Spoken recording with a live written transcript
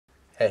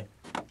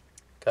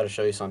Gotta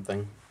show you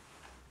something.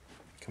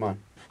 Come on.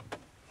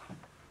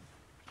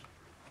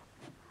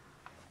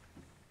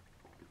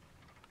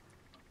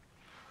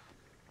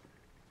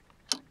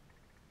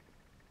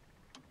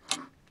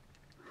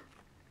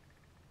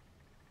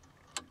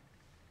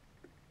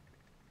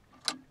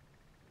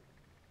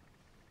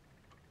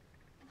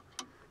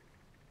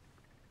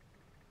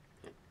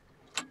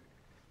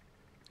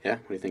 Yeah,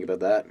 what do you think about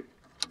that?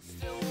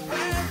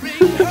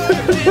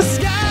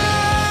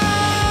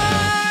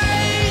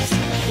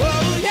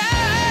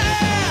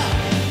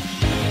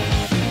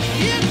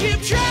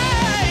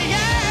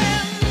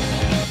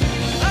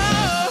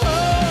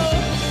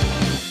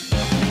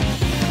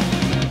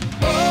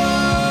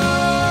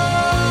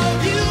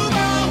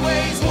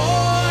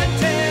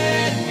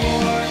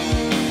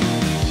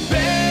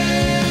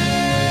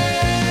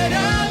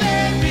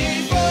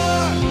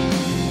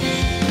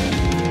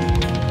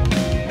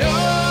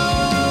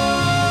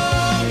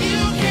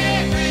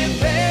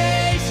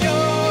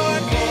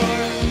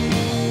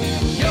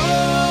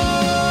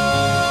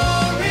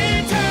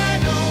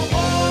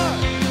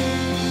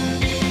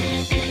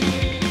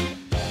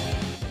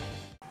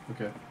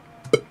 Okay.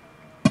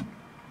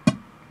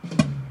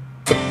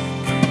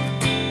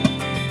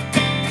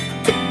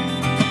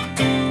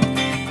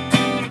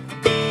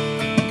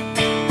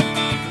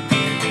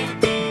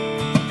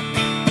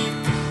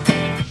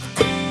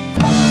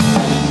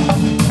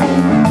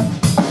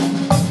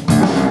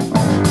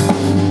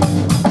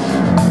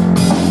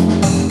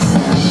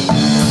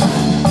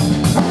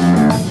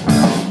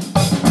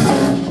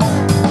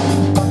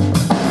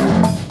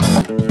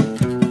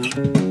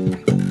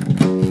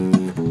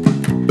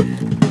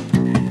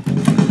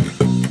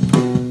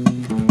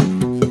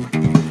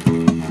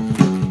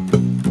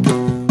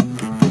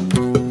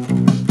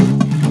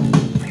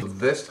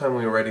 This time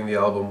we were writing the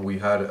album, we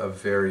had a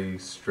very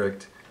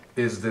strict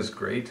 "is this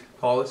great"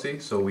 policy.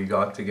 So we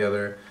got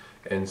together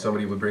and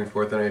somebody would bring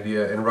forth an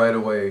idea, and right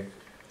away,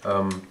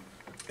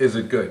 is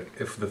it good?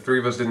 If the three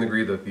of us didn't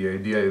agree that the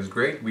idea is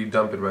great, we'd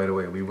dump it right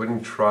away. We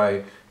wouldn't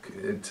try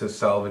to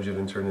salvage it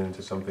and turn it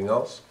into something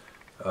else.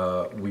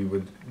 We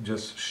would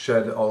just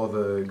shed all of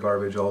the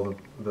garbage, all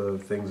the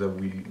things that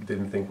we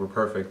didn't think were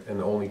perfect,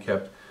 and only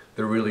kept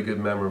the really good,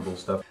 memorable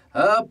stuff.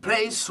 A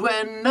place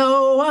where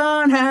no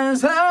one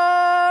has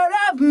heard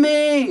of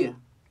me.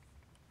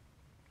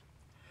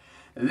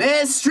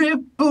 They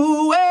strip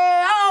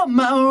away all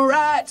my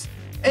rights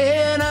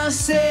in a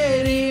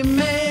city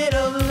made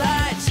of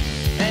lights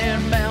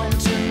and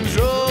mountains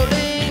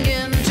rolling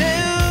into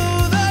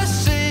the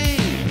sea.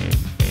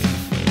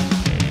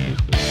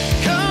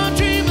 Come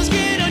dreamers,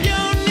 get on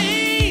your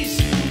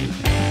knees.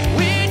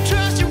 We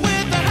trust you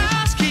with the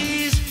house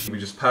keys. We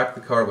just packed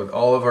the car with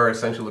all of our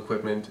essential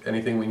equipment,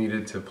 anything we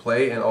needed to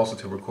play and also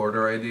to record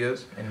our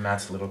ideas. In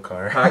Matt's little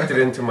car. Packed it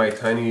into my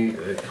tiny,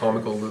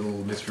 comical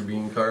little Mr.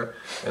 Bean car,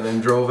 and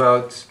then drove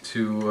out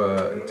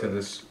to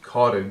this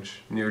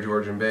cottage near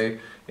Georgian Bay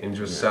and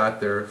just sat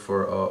there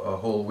for a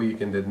whole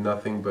week and did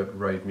nothing but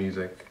write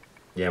music.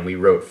 Yeah, and we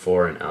wrote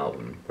for an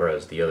album,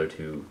 whereas the other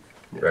two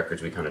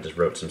records we kind of just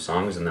wrote some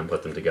songs and then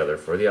put them together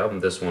for the album.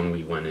 This one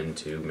we went in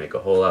to make a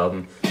whole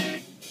album.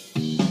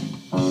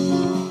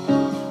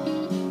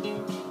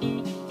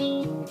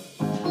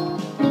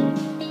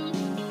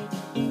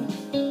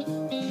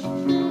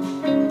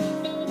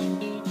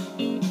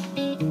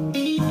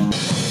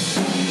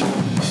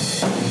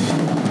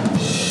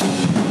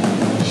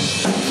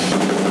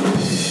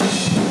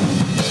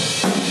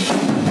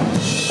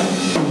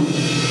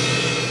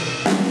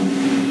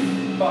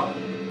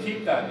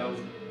 Keep that was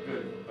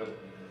good, but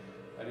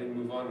I didn't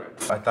move on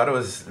right. I thought it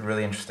was a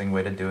really interesting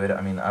way to do it.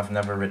 I mean, I've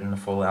never written a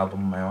full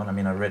album on my own. I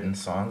mean, I've written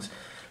songs,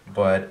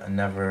 but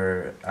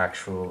never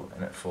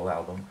in a full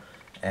album.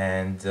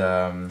 And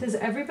does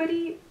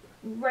everybody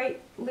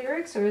write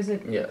lyrics, or is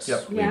it? Yes.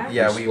 Yep.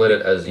 We split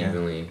it as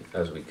evenly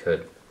as we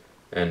could.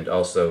 And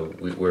also,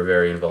 we're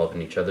very involved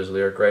in each other's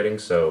lyric writing,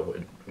 so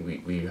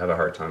we have a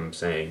hard time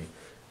saying,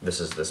 this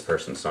is this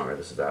person's song or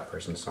this is that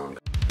person's song.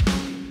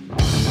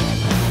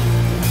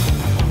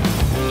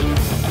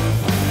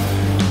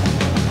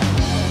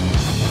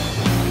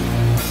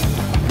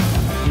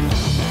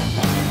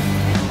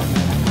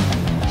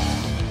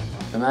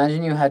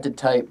 Imagine you had to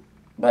type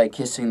by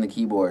kissing the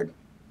keyboard.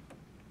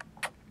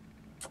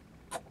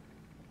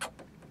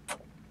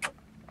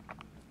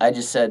 I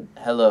just said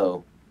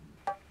hello.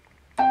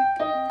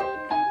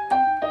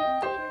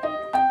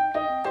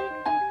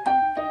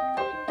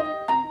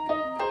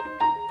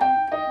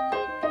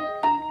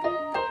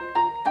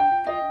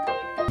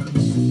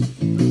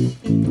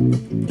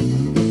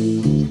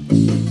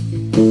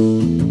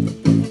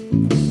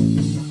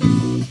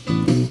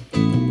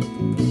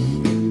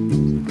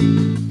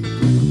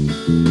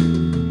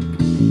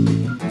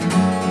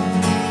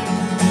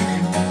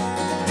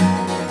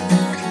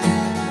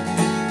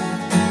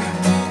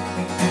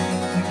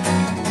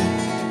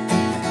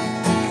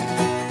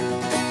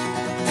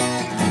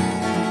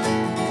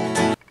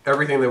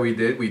 everything that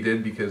we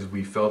did because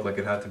we felt like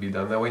it had to be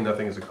done that way.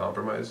 Nothing is a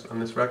compromise on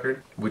this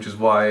record, which is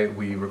why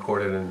we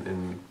recorded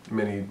in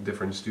many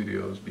different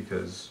studios,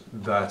 because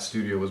that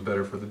studio was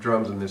better for the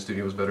drums and this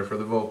studio was better for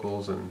the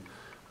vocals, and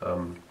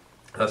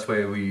that's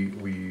why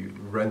we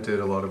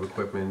rented a lot of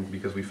equipment,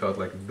 because we felt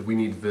like we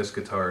need this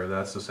guitar,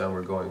 that's the sound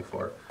we're going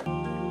for.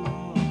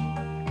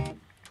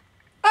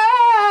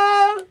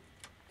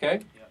 Okay?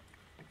 Yeah.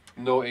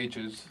 No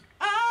H's.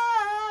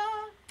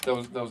 That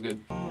was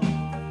good.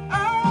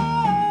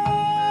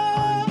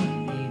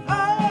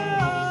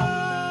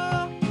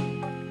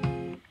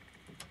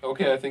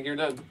 Okay, I think you're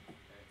done.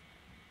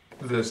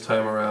 This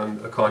time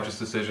around, a conscious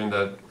decision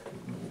that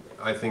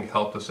I think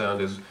helped the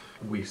sound is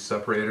we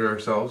separated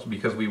ourselves,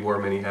 because we wore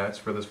many hats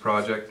for this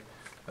project.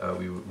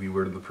 We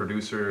were the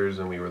producers,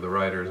 and we were the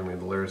writers, and we were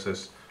the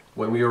lyricists.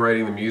 When we were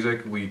writing the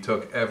music, we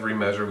took every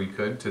measure we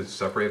could to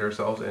separate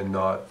ourselves and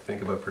not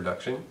think about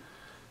production.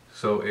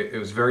 So it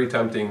was very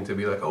tempting to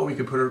be like, oh, we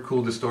could put a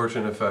cool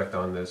distortion effect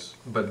on this,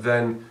 but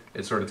then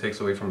it sort of takes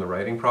away from the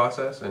writing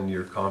process, and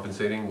you're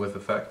compensating with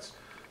effects.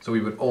 So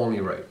we would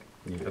only write.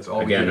 That's all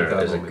Again, we did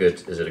at that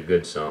moment. is it a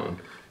good song?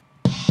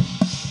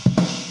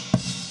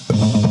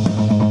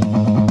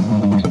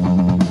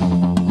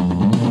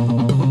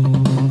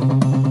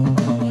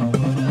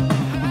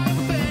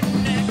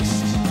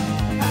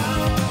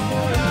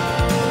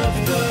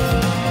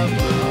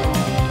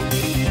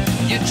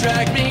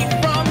 Drag me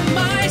from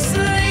my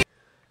sleep.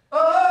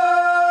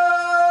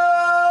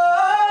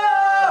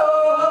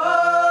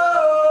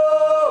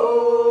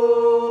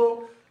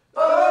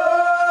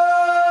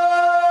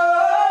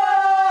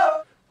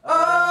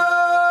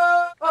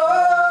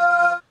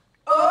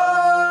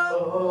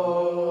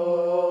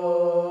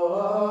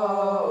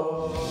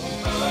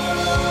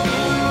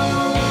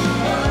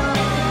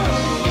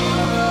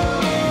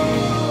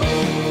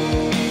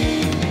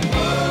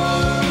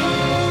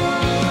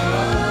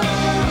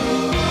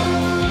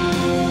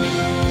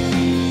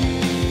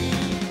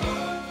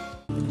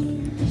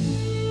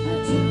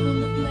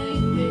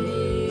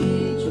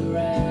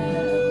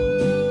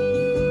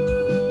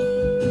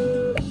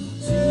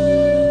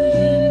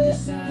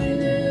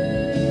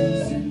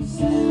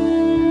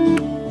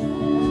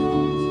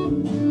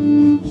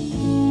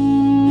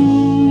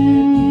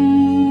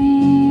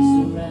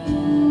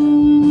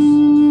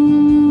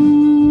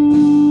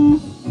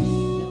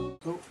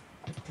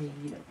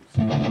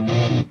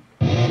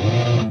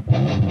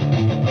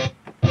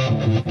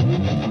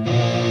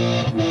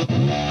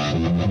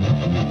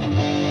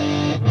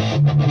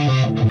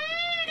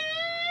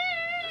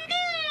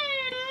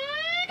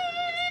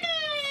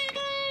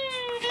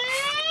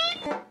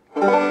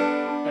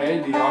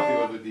 And D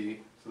octave of a D,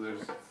 so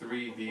there's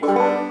 3 Ds.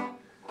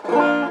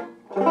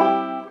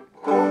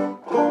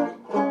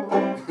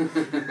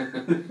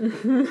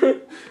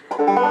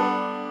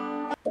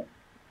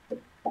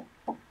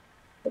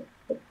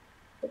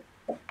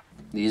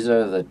 These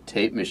are the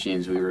tape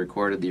machines we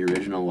recorded the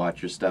original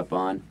Watch Your Step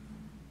on.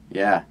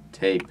 Yeah,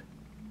 tape.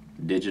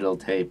 Digital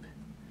tape.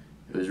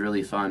 It was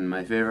really fun.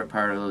 My favorite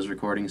part of those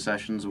recording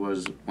sessions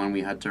was when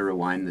we had to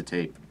rewind the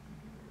tape.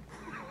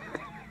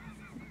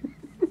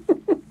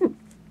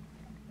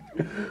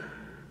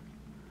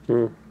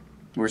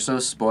 We're so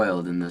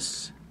spoiled in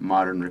this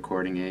modern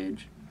recording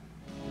age.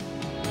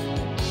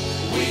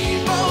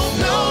 We both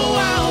know